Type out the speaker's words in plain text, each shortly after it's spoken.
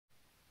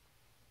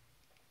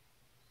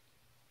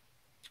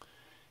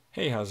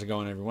Hey, how's it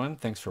going, everyone?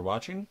 Thanks for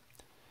watching.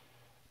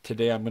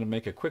 Today I'm going to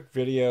make a quick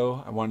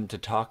video. I wanted to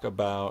talk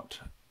about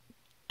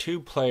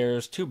two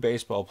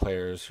baseball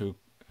players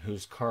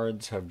whose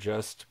cards have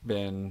just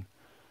been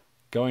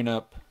going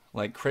up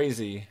like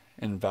crazy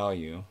in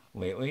value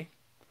lately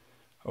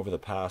over the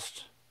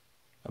past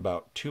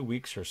about 2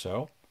 weeks or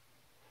so.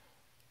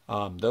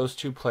 Those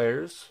two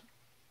players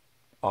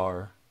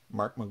are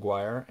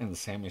McGwire and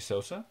Sammy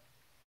Sosa.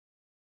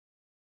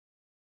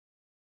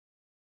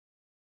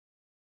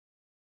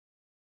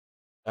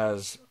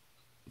 As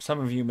some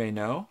of you may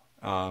know,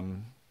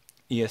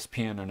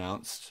 ESPN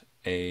announced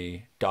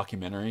a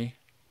documentary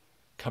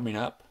coming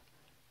up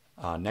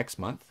next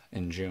month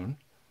in June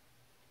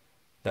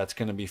that's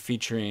going to be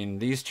featuring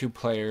these two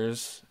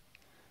players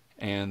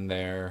and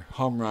their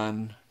home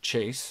run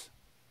chase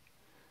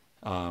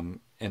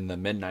in the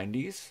mid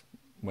 90s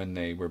when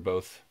they were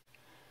both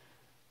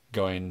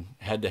going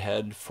head to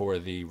head for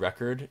the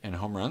record in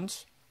home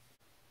runs.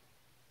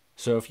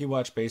 So if you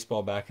watched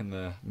baseball back in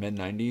the mid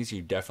 90s,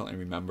 you definitely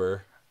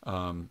remember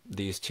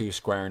these two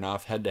squaring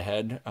off head to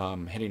head,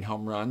 hitting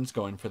home runs,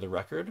 going for the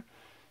record.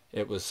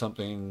 It was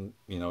something,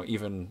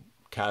 even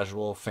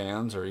casual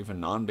fans or even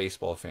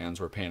non-baseball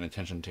fans were paying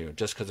attention to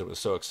just because it was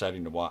so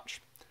exciting to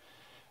watch.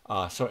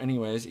 So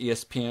anyways,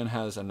 ESPN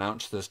has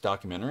announced this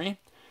documentary,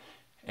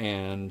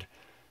 and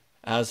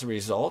as a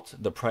result,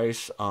 the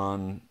price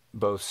on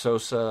both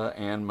Sosa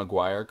and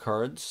McGwire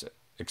cards,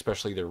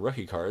 especially their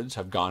rookie cards,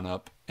 have gone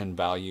up in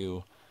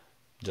value,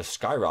 just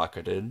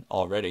skyrocketed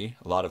already.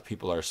 A lot of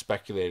people are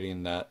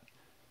speculating that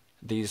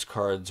these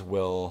cards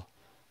will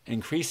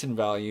increase in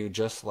value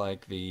just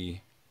like the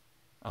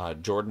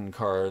Jordan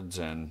cards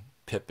and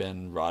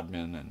Pippen,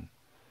 Rodman,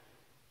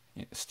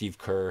 and Steve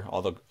Kerr,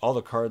 all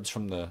the cards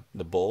from the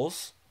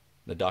Bulls,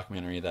 the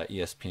documentary that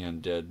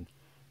ESPN did,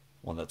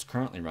 well, that's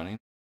currently running.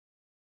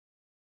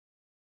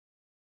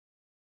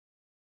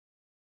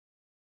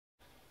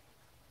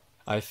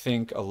 I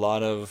think a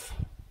lot of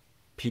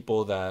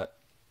people that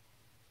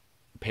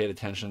paid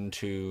attention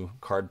to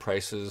card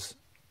prices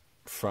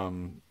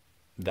from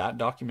that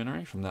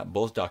documentary, from that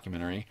Bulls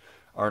documentary,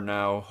 are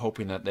now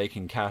hoping that they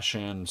can cash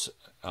in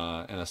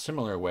a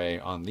similar way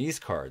on these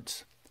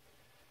cards,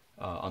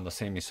 on the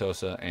Sammy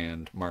Sosa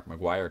and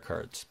McGwire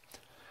cards.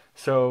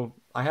 So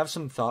I have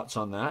some thoughts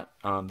on that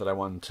that I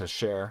wanted to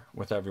share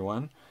with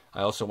everyone.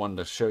 I also wanted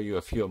to show you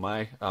a few of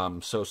my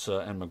Sosa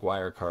and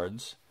McGwire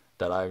cards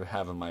that I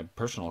have in my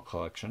personal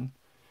collection.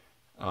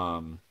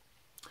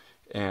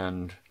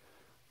 And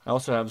I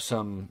also have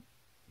some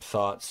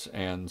thoughts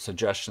and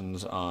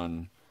suggestions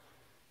on,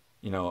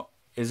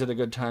 is it a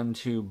good time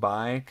to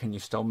buy? Can you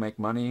still make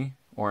money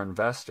or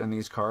invest in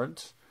these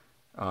cards?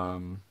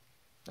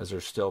 Is there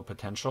still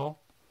potential?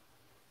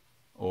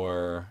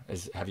 Or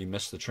have you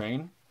missed the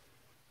train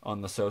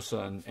on the Sosa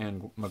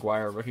and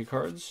McGwire rookie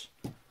cards?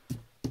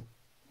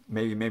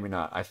 Maybe, maybe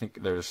not. I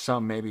think there's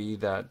some maybe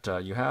that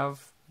you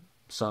have,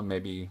 some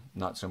maybe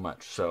not so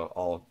much. So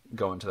I'll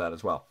go into that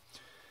as well.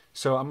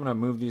 So I'm going to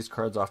move these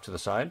cards off to the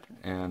side,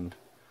 and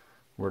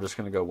we're just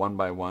going to go one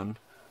by one.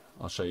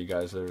 I'll show you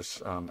guys.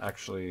 There's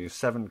actually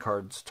 7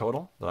 cards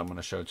total that I'm going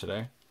to show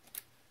today.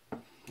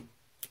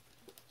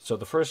 So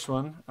the first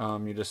one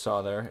you just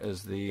saw there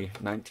is the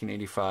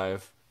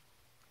 1985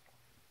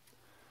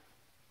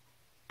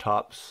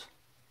 Topps.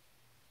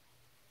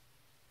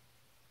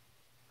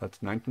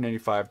 That's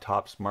 1985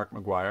 Topps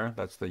McGwire.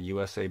 That's the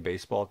USA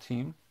baseball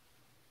team.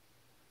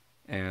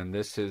 And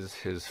this is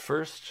his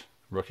first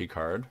rookie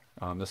card.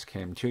 This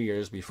came 2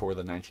 years before the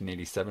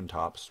 1987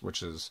 Topps,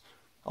 which is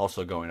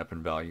also going up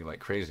in value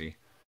like crazy.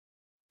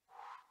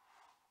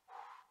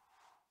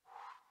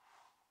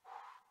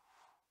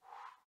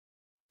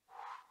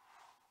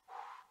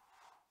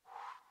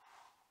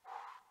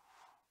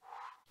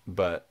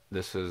 But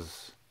this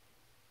is,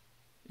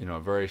 a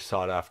very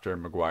sought after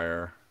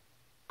McGwire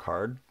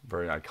card,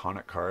 very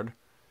iconic card.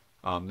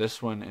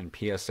 This one in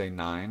PSA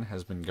 9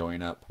 has been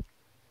going up.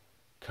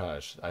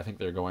 Gosh, I think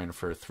they're going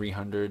for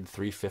 300,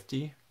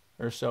 350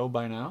 or so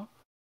by now.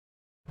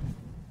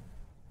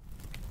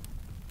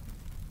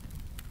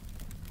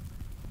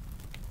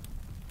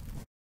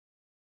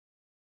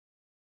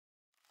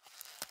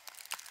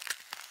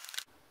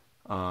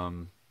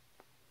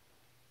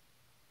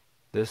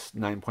 This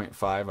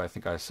 9.5, I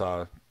think I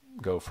saw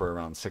go for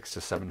around 600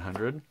 to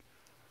 700.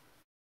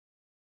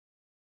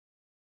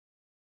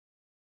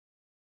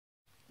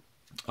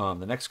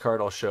 The next card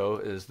I'll show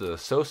is the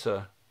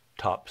Sosa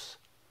Topps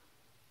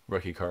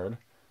rookie card.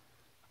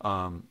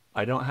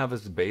 I don't have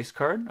his base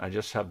card. I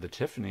just have the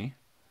Tiffany.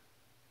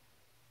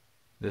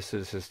 This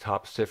is his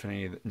Topps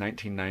Tiffany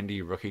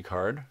 1990 rookie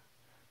card.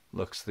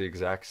 Looks the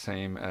exact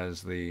same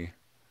as the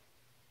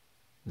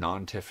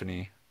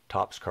non-Tiffany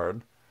Topps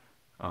card.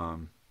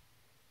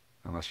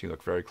 Unless you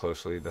look very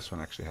closely, this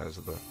one actually has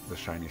the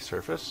shiny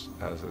surface,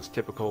 as is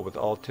typical with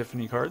all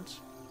Tiffany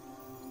cards.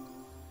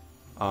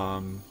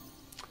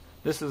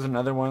 This is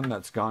another one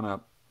that's gone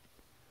up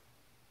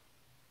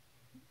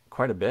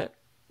quite a bit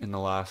in the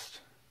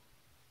last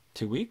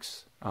 2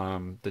 weeks.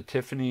 The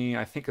Tiffany,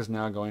 I think, is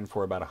now going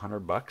for about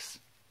 $100.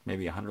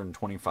 maybe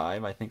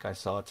 125, I think I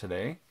saw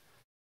today.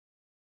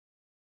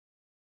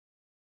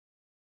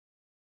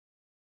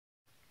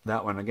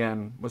 That one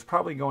again was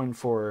probably going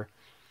for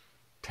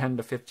 10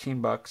 to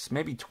 15 bucks,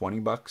 maybe 20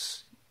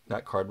 bucks.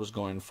 That card was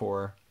going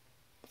for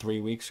 3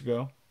 weeks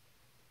ago.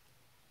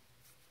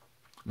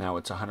 Now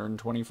it's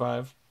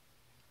 125.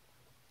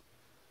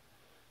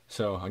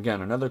 So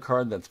again, another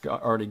card that's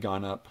already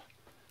gone up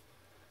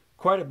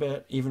quite a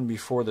bit even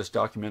before this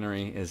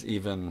documentary is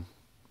even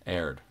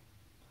aired.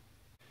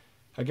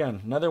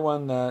 Again, another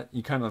one that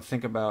you kind of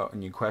think about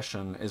and you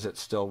question, is it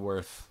still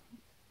worth,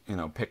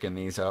 picking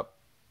these up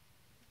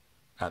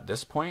at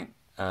this point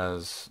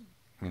as,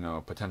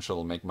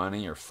 potential to make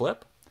money or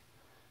flip?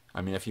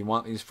 I mean, if you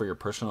want these for your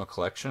personal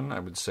collection, I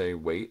would say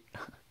wait,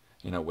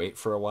 wait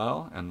for a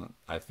while, and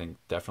I think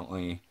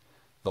definitely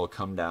they'll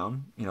come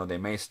down. They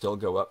may still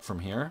go up from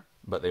here,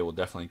 but they will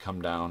definitely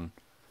come down,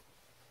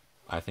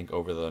 I think,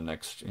 over the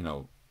next,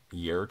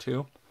 year or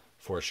two,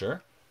 for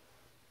sure.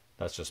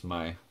 That's just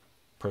my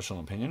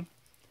personal opinion.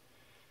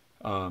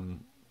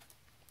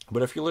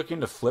 But if you're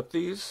looking to flip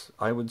these,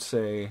 I would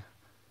say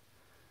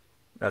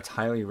that's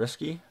highly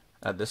risky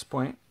at this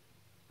point.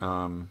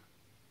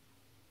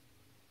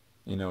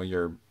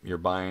 You're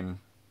buying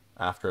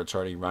after it's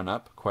already run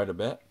up quite a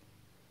bit,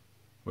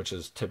 which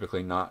is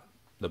typically not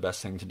the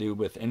best thing to do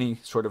with any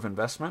sort of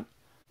investment.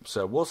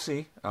 So we'll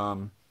see.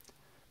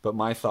 But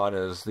my thought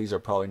is these are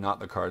probably not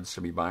the cards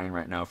to be buying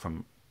right now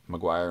from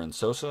McGwire and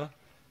Sosa.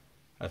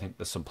 I think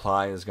the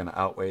supply is going to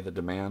outweigh the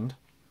demand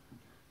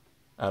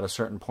at a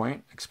certain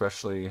point,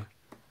 especially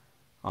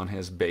on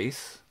his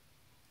base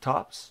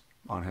tops,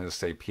 on his,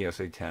 say,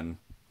 PSA 10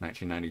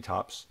 1990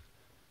 tops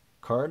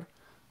card.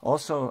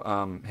 Also,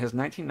 his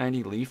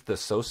 1990 Leaf, the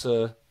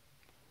Sosa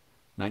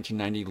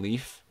 1990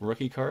 Leaf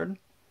rookie card,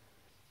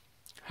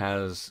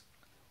 has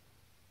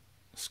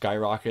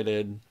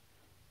skyrocketed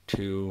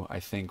to, I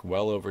think,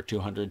 well over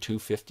 200,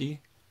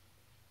 250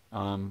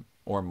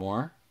 or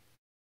more.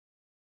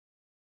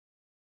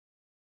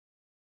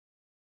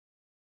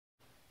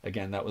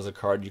 Again, that was a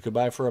card you could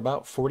buy for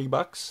about 40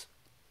 bucks,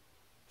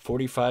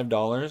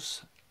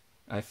 $45.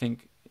 I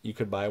think you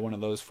could buy one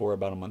of those for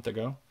about a month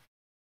ago.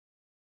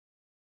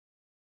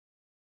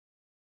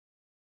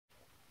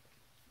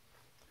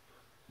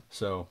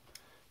 So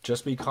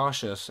just be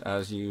cautious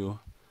as you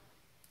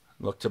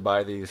look to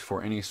buy these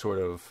for any sort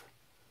of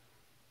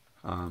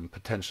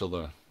potential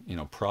to,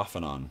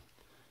 profit on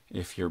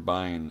if you're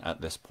buying at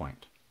this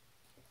point.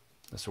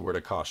 That's a word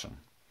of caution.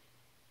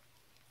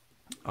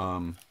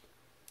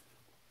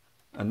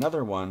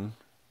 Another one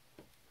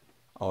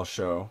I'll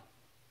show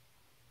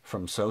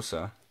from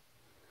Sosa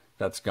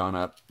that's gone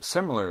up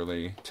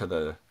similarly to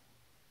the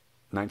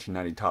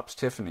 1990 Topps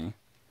Tiffany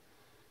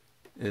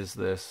is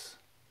this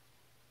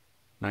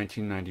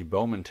 1990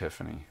 Bowman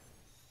Tiffany.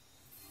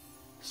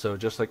 So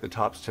just like the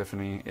Topps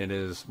Tiffany, it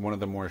is one of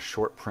the more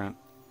short print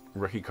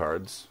rookie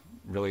cards,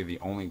 really the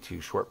only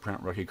two short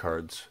print rookie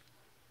cards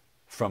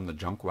from the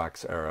junk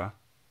wax era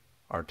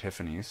are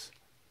Tiffany's.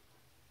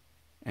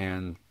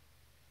 And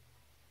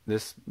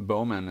this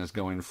Bowman is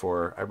going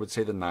for, I would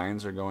say the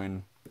nines are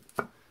going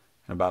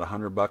about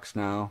 $100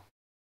 now.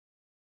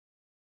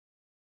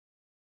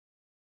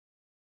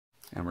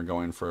 And we're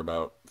going for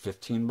about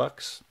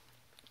 $15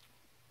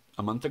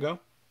 a month ago.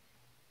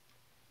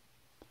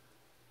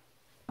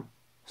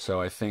 So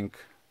I think,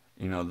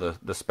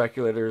 the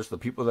speculators, the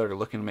people that are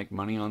looking to make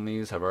money on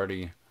these have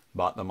already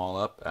bought them all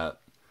up at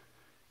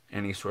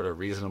any sort of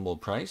reasonable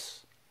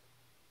price.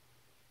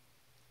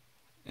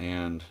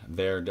 And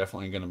they're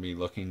definitely going to be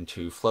looking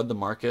to flood the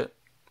market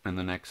in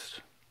the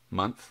next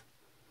month.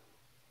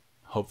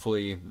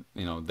 Hopefully,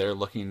 they're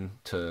looking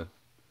to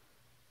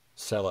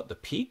sell at the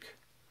peak.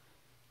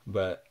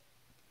 But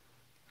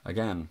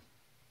again,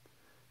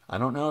 I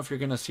don't know if you're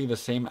going to see the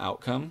same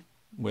outcome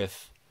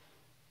with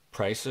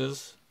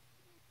prices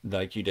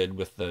like you did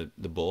with the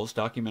Bulls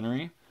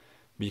documentary,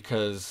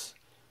 because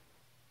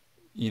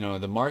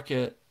the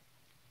market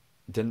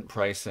didn't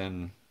price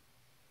in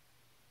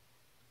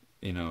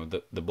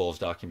the Bulls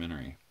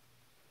documentary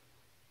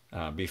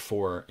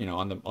before,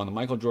 on the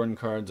Michael Jordan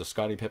cards, the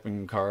Scottie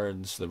Pippen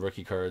cards, the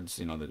rookie cards,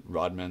 the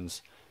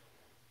Rodmans,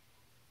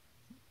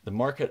 the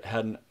market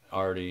hadn't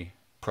already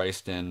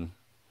priced in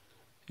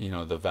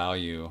the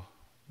value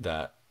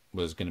that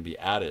was going to be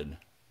added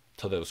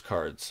to those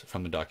cards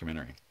from the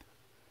documentary.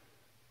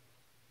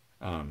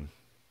 On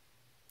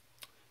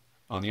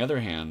the other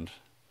hand,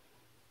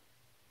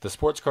 the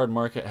sports card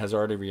market has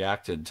already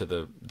reacted to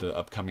the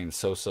upcoming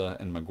Sosa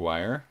and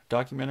McGwire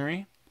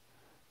documentary.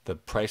 The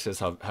prices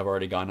have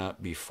already gone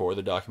up before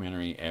the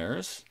documentary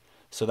airs.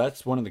 So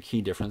that's one of the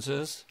key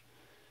differences.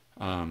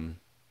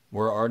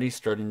 We're already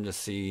starting to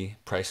see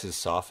prices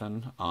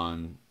soften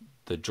on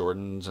the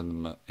Jordans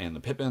and the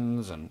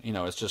Pippins, and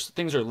it's just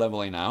things are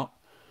leveling out.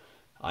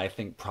 I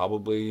think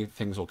probably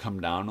things will come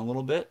down a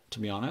little bit, to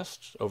be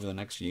honest, over the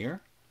next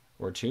year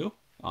or two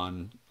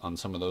on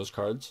some of those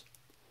cards.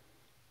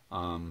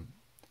 The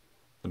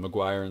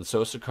McGwire and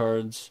Sosa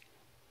cards,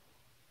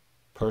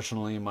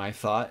 personally, my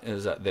thought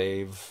is that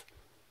they've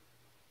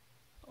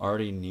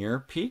already near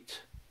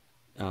peaked.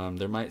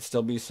 There might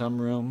still be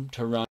some room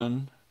to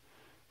run.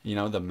 You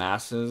know, the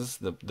masses,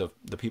 the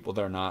people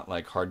that are not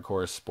like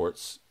hardcore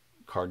sports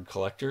card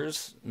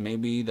collectors,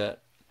 maybe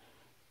that,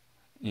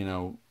 you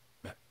know,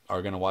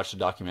 are going to watch the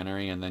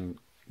documentary and then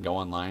go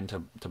online to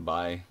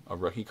buy a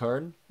rookie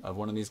card of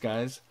one of these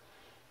guys.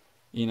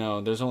 You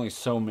know, there's only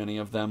so many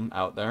of them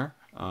out there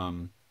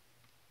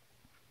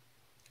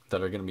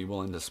that are going to be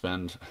willing to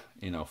spend,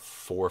 you know,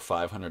 $400 or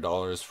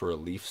 $500 for a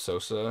Leaf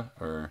Sosa,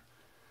 or,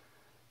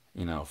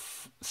 you know,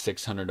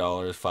 $600,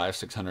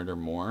 $600 or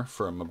more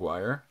for a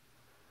McGwire.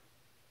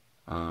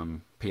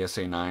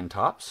 PSA 9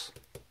 tops,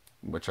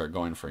 which are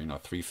going for, you know,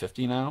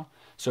 $350 now.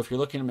 So if you're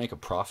looking to make a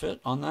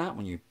profit on that,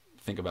 when you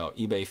think about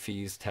eBay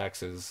fees,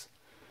 taxes,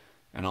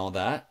 and all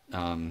that,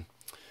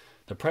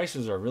 the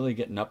prices are really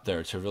getting up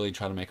there to really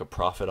try to make a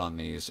profit on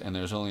these. And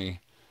there's only,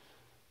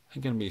 I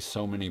think, going to be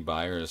so many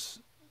buyers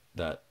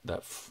that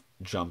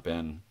jump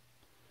in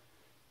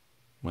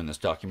when this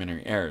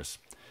documentary airs.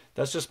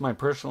 That's just my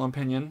personal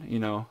opinion. You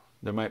know,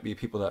 there might be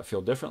people that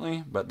feel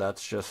differently, but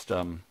that's just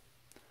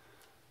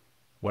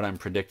what I'm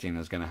predicting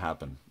is going to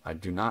happen. I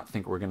do not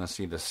think we're going to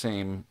see the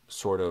same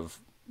sort of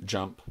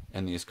jump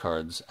in these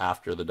cards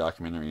after the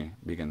documentary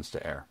begins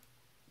to air.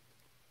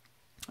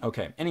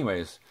 Okay,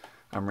 anyways,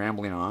 I'm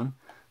rambling on.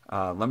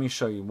 Let me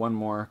show you one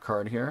more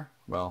card here.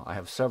 Well, I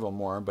have several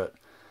more, but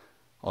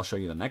I'll show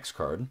you the next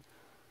card,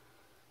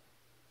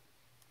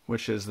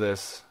 which is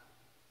this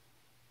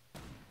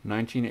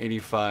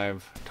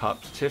 1985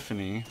 Topps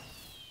Tiffany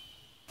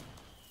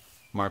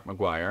Mark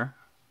McGwire,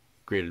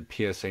 graded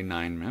PSA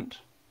 9 mint.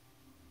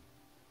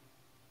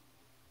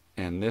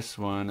 And this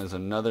one is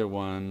another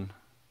one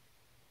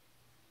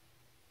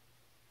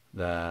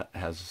that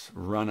has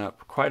run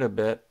up quite a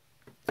bit.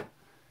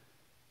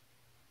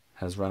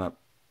 Has run up,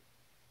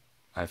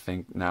 I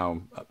think,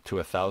 now up to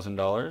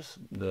 $1,000.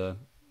 The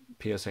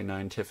PSA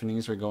 9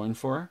 Tiffany's are going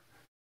for.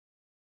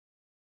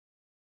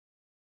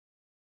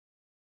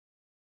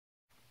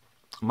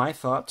 My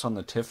thoughts on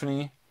the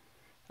Tiffany,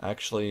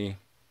 actually,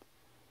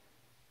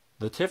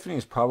 the Tiffany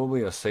is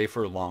probably a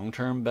safer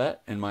long-term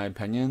bet, in my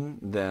opinion,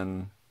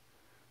 than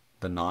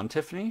the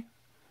non-Tiffany.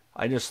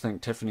 I just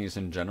think Tiffany's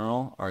in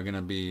general are going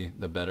to be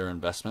the better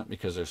investment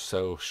because they're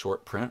so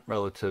short print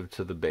relative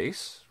to the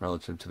base,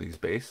 relative to these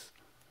base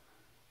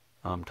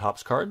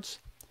Topps cards.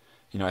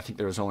 You know, I think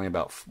there was only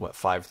about,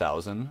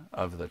 5,000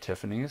 of the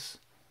Tiffany's.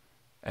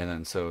 And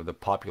then so the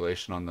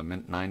population on the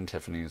Mint 9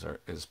 Tiffany's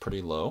is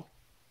pretty low,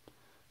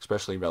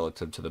 especially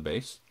relative to the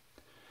base.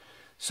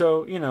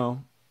 So, you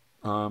know,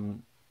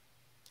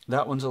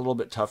 that one's a little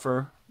bit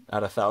tougher.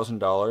 At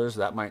 $1,000,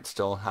 that might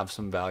still have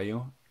some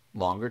value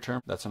longer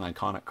term. That's an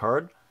iconic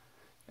card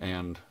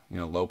and, you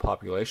know, low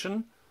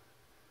population.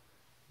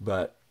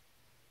 But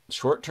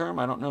short term,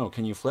 I don't know.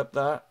 Can you flip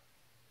that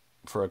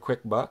for a quick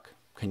buck?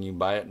 Can you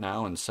buy it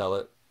now and sell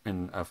it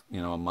in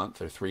a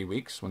month or 3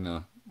 weeks when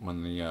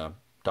the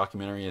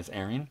documentary is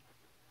airing?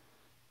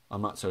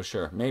 I'm not so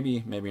sure.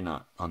 Maybe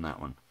not on that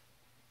one.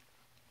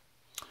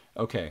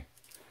 Okay,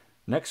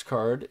 next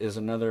card is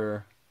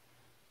another,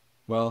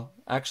 well,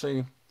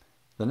 actually,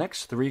 the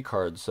next 3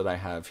 cards that I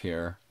have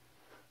here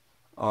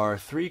are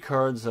 3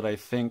 cards that I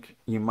think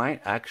you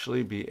might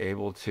actually be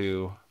able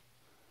to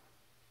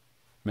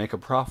make a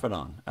profit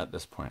on at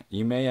this point.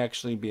 You may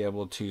actually be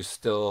able to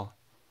still,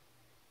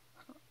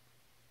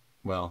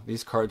 well,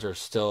 these cards are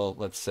still,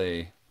 let's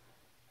say,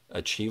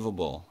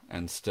 achievable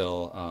and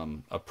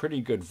still a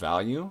pretty good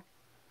value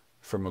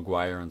for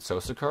McGwire and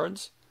Sosa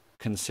cards,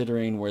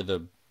 considering where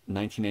the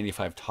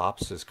 1985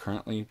 Topps is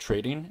currently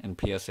trading in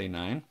PSA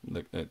 9,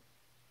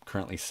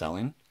 currently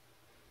selling.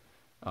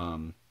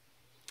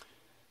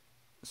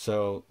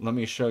 So let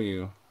me show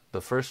you.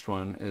 The first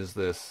one is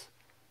this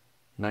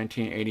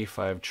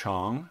 1985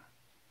 Chong.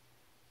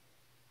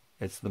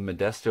 It's the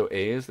Modesto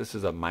A's. This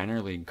is a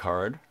minor league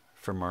card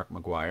for Mark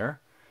McGwire.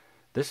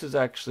 This is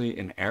actually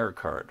an error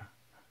card.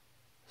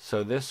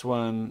 So this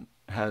one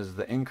has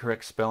the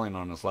incorrect spelling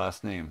on his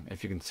last name.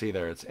 If you can see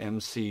there, it's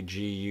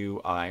McGuire.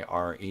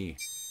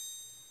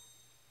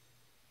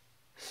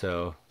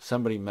 So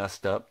somebody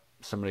messed up.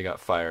 Somebody got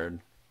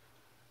fired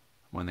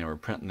when they were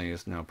printing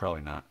these. No,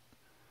 probably not.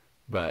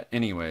 But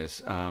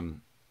anyways,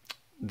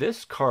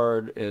 this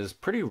card is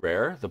pretty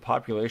rare. The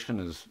population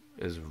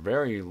is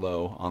very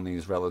low on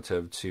these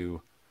relative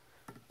to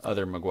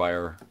other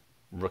McGwire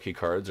rookie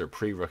cards or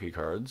pre-rookie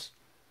cards.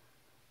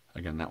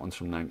 Again, that one's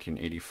from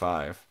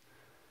 1985.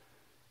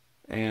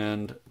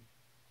 And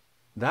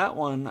that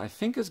one, I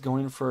think, is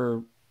going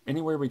for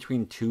anywhere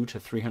between $200 to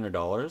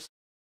 $300.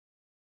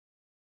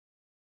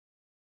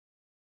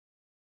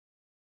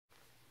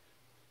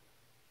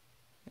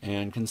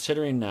 And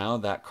considering now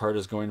that card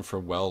is going for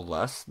well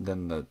less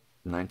than the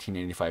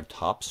 1985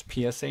 Topps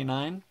PSA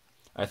 9,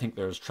 I think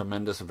there's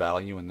tremendous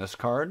value in this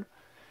card.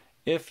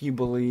 If you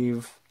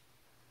believe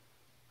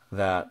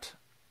that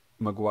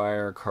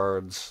McGwire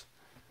cards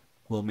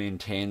will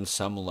maintain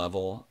some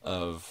level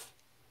of,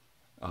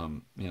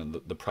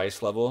 the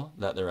price level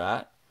that they're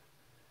at,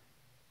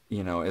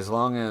 as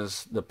long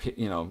as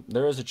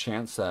there is a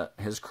chance that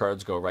his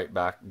cards go right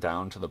back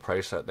down to the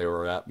price that they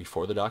were at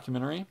before the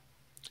documentary.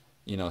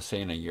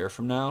 Say in a year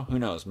from now, who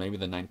knows? Maybe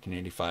the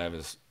 1985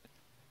 is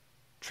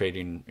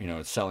trading,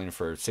 it's selling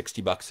for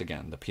 $60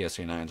 again. The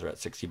PSA 9s are at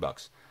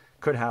 $60.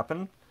 Could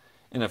happen.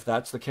 And if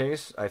that's the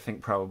case, I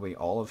think probably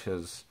all of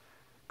his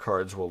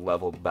cards will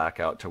level back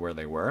out to where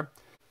they were.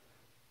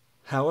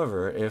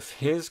 However, if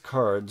his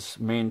cards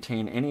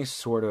maintain any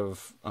sort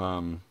of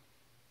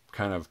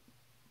kind of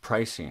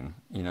pricing,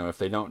 if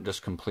they don't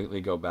just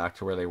completely go back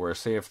to where they were,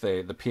 say if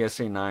the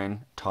PSA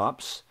 9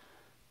 tops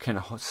can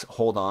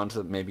hold on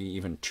to maybe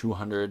even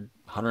 200,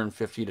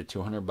 150 to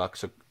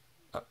 $200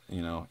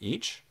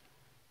 each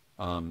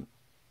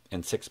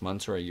in 6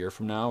 months or a year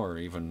from now, or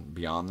even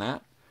beyond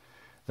that,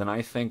 then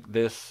I think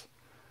this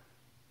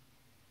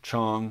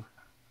Chong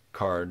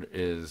card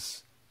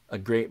is a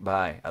great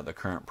buy at the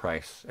current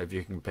price if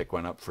you can pick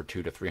one up for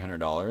 $200 to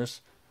 $300,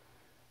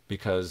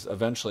 because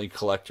eventually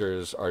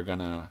collectors are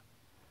gonna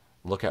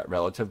look at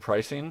relative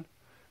pricing,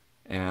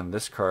 and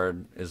this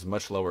card is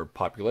much lower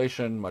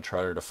population, much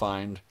harder to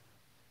find,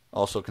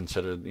 also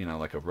considered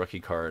like a rookie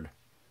card,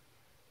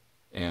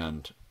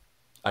 and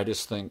I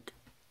just think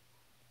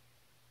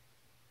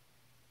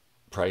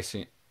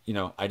pricing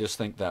I just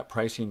think that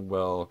pricing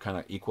will kind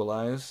of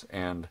equalize,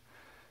 and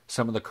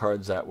some of the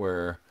cards that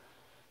were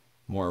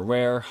more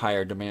rare,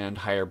 higher demand,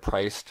 higher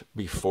priced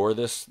before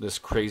this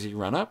crazy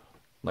run up,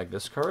 like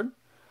this card,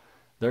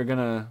 they're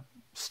gonna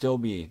still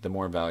be the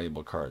more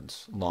valuable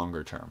cards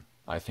longer term.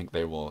 I think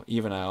they will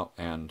even out,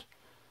 and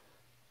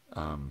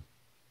the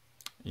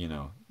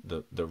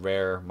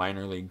rare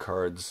minor league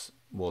cards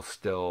will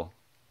still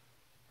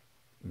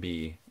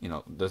be,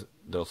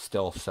 they'll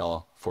still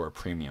sell for a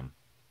premium.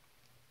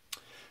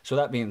 So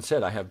that being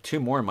said, I have 2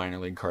 more minor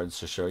league cards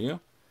to show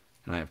you,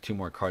 and I have 2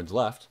 more cards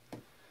left.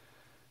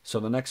 So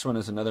the next one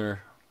is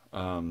another,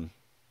 well,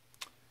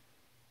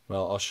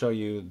 I'll show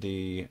you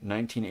the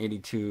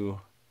 1982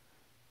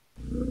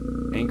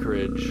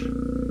 Anchorage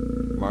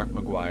Mark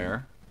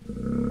McGwire.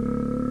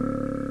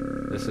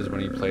 This is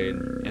when he played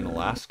in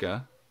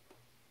Alaska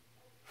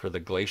for the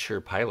Glacier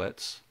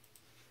Pilots.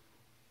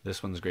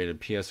 This one's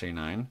graded PSA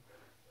 9.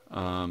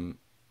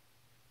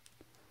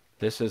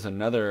 This is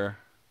another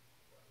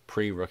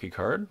pre-rookie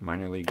card,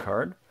 minor league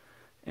card,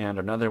 and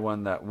another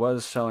one that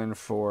was selling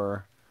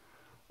for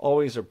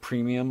always a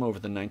premium over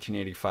the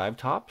 1985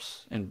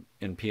 tops in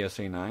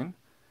PSA 9,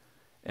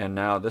 and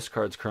now this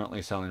card's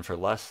currently selling for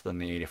less than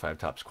the 85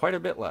 tops, quite a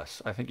bit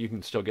less. I think you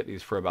can still get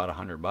these for about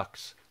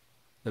 $100,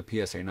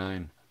 the PSA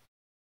 9.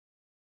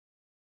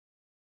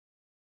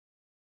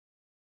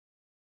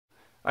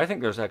 I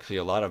think there's actually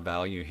a lot of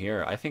value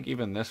here. I think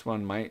even this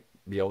one might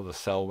be able to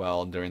sell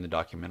well during the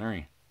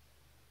documentary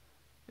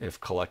if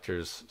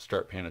collectors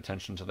start paying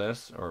attention to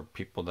this, or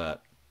people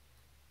that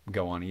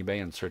go on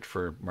eBay and search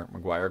for Mark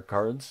McGwire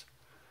cards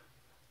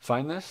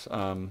find this.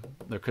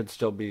 There could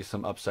still be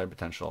some upside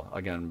potential.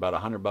 Again, about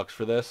 $100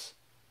 for this,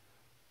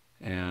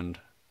 and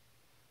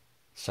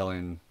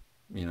selling,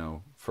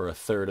 for a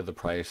third of the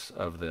price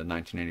of the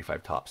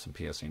 1985 tops in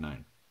PSA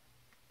 9.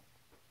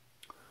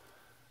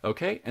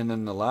 Okay, and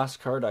then the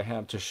last card I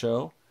have to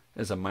show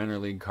is a minor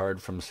league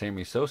card from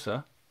Sammy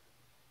Sosa,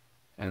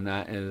 and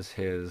that is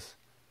his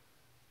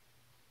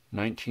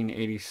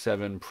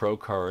 1987 Pro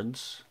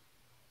Cards.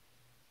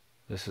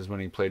 This is when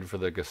he played for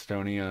the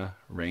Gastonia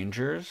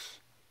Rangers.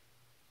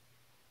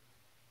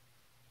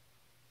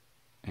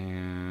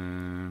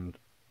 And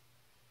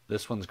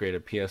this one's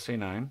graded PSA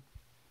 9.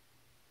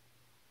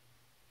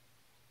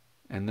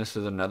 And this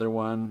is another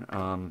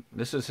one.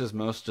 This is his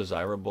most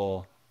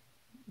desirable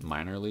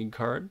minor league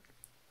card,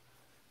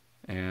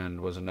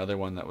 and was another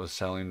one that was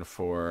selling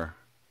for,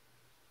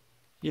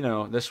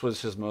 this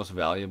was his most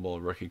valuable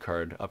rookie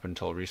card up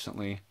until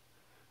recently.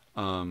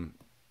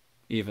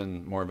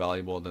 Even more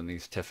valuable than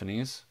these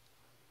Tiffany's,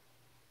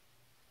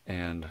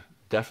 and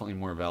definitely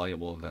more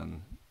valuable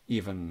than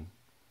even,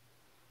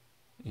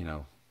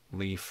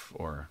 Leaf,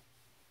 or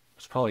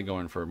it's probably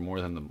going for more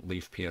than the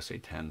Leaf PSA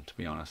 10, to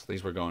be honest.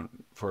 These were going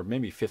for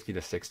maybe 50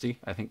 to 60.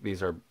 I think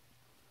these are,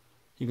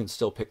 you can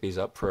still pick these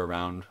up for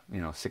around,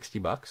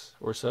 $60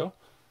 or so.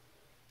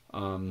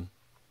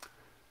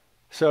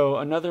 So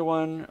another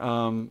one,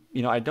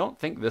 I don't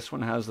think this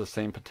one has the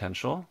same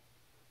potential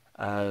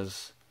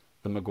as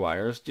the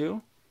McGwires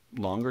do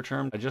longer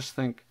term. I just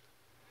think,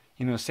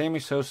 Sammy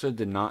Sosa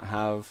did not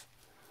have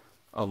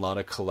a lot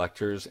of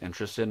collectors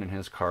interested in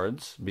his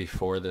cards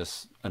before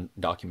this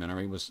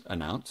documentary was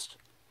announced.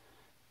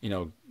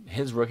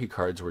 His rookie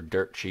cards were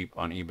dirt cheap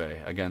on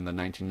eBay. Again, the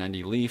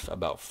 1990 Leaf,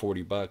 about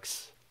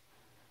 $40.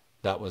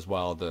 That was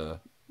while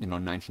the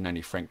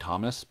 1990 Frank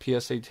Thomas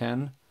PSA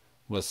 10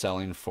 was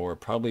selling for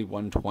probably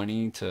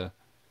 120 to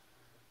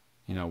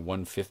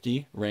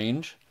 150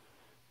 range,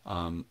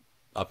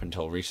 up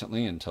until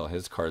recently, until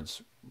his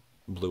cards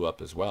blew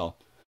up as well.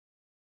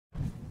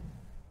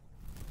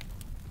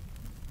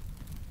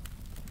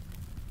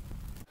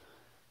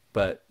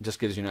 But just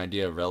gives you an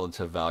idea of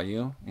relative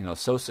value.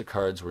 Sosa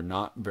cards were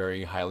not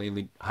very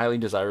highly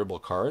desirable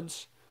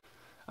cards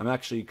I'm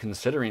actually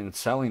considering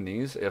selling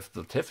these if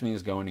the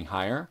Tiffany's go any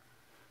higher.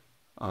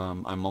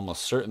 I'm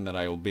almost certain that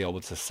I will be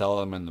able to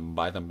sell them and then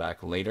buy them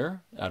back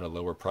later at a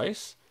lower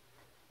price.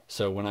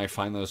 So when I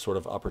find those sort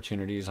of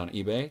opportunities on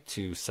eBay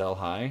to sell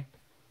high,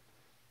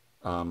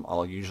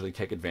 I'll usually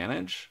take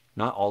advantage.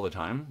 Not all the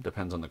time,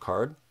 depends on the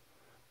card.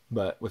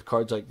 But with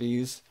cards like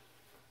these,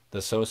 the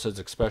Sosas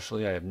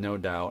especially, I have no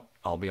doubt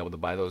I'll be able to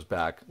buy those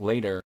back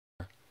later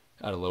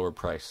at a lower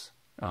price.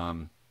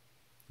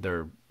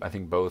 They're, I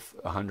think, both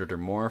 100 or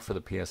more for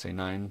the PSA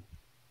 9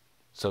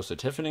 Sosa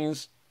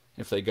Tiffany's.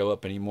 If they go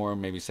up any more,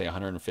 maybe say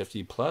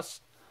 150 plus,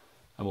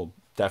 I will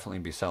definitely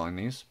be selling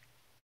these.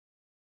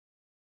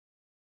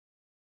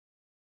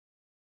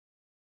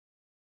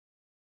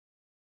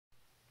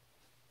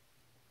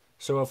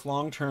 So if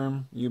long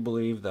term you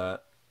believe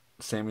that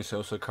Sammy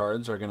Sosa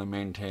cards are going to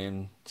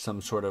maintain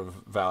some sort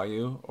of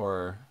value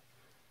or,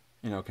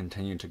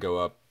 continue to go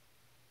up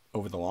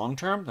over the long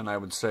term, then I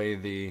would say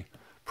the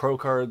Pro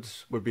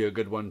cards would be a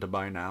good one to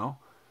buy now.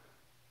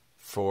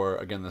 For,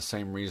 again, the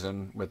same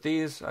reason with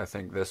these, I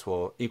think this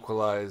will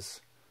equalize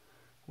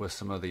with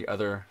some of the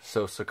other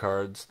Sosa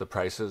cards, the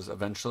prices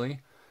eventually.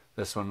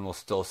 This one will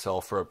still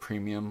sell for a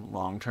premium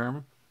long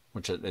term,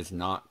 which it is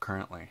not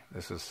currently.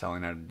 This is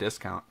selling at a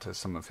discount to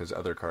some of his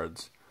other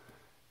cards,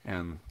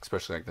 and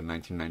especially like the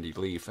 1990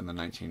 Leaf and the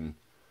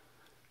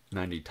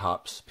 1990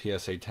 Topps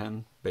PSA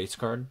 10 base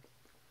card,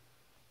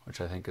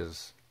 which I think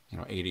is,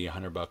 80,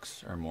 100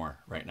 bucks or more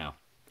right now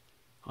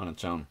on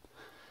its own.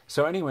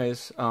 So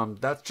anyways,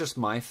 that's just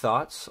my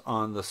thoughts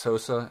on the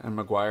Sosa and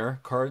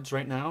McGwire cards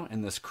right now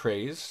in this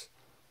craze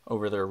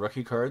over their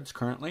rookie cards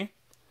currently.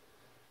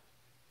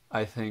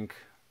 I think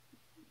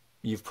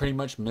you've pretty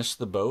much missed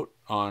the boat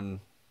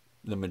on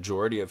the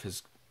majority of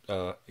his,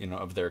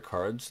 of their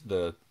cards.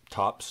 The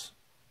Topps,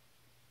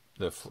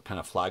 the kind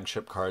of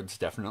flagship cards,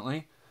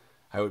 definitely.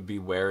 I would be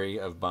wary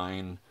of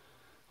buying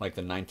like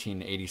the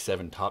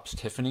 1987 Topps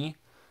Tiffany.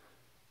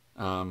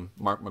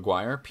 Mark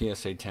McGwire,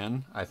 PSA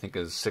 10, I think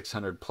is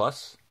 600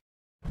 plus.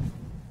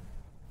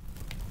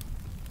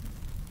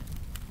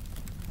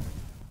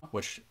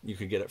 Which you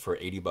could get it for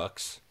 80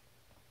 bucks,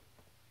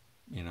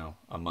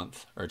 a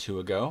month or two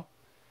ago.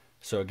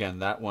 So again,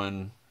 that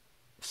one,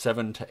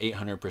 700 to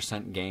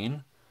 800%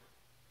 gain.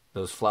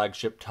 Those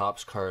flagship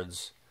Topps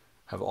cards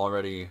have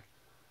already,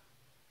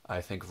 I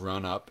think,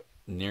 run up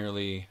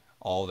nearly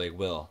all they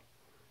will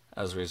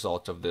as a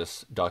result of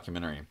this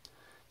documentary.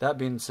 That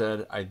being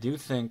said, I do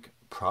think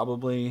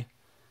probably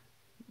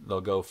they'll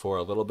go for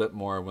a little bit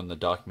more when the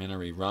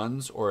documentary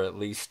runs, or at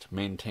least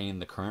maintain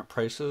the current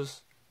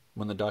prices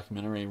when the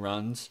documentary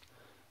runs.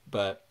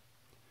 But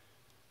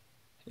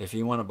if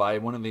you want to buy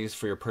one of these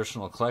for your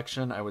personal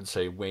collection, I would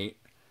say wait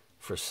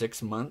for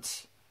 6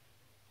 months,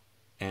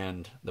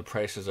 and the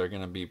prices are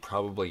going to be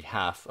probably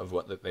half of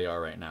what they are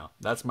right now.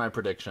 That's my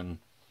prediction.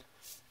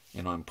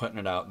 I'm putting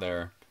it out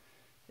there.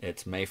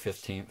 It's May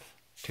 15th,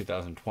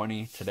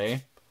 2020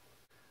 today.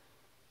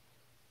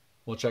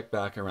 We'll check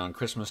back around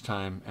Christmas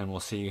time and we'll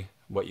see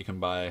what you can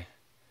buy,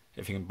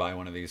 if you can buy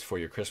one of these for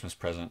your Christmas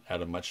present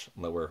at a much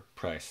lower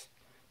price.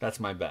 That's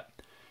my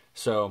bet.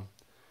 So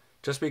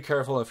just be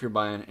careful if you're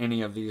buying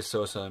any of these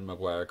Sosa and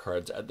McGwire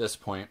cards at this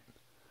point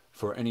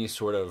for any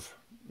sort of,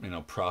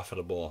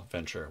 profitable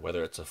venture,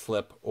 whether it's a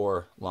flip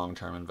or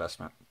long-term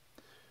investment.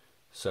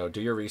 So do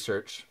your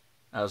research,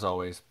 as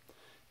always,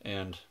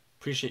 and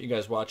appreciate you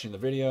guys watching the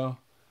video.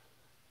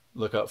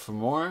 Look out for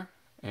more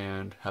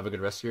and have a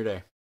good rest of your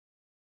day.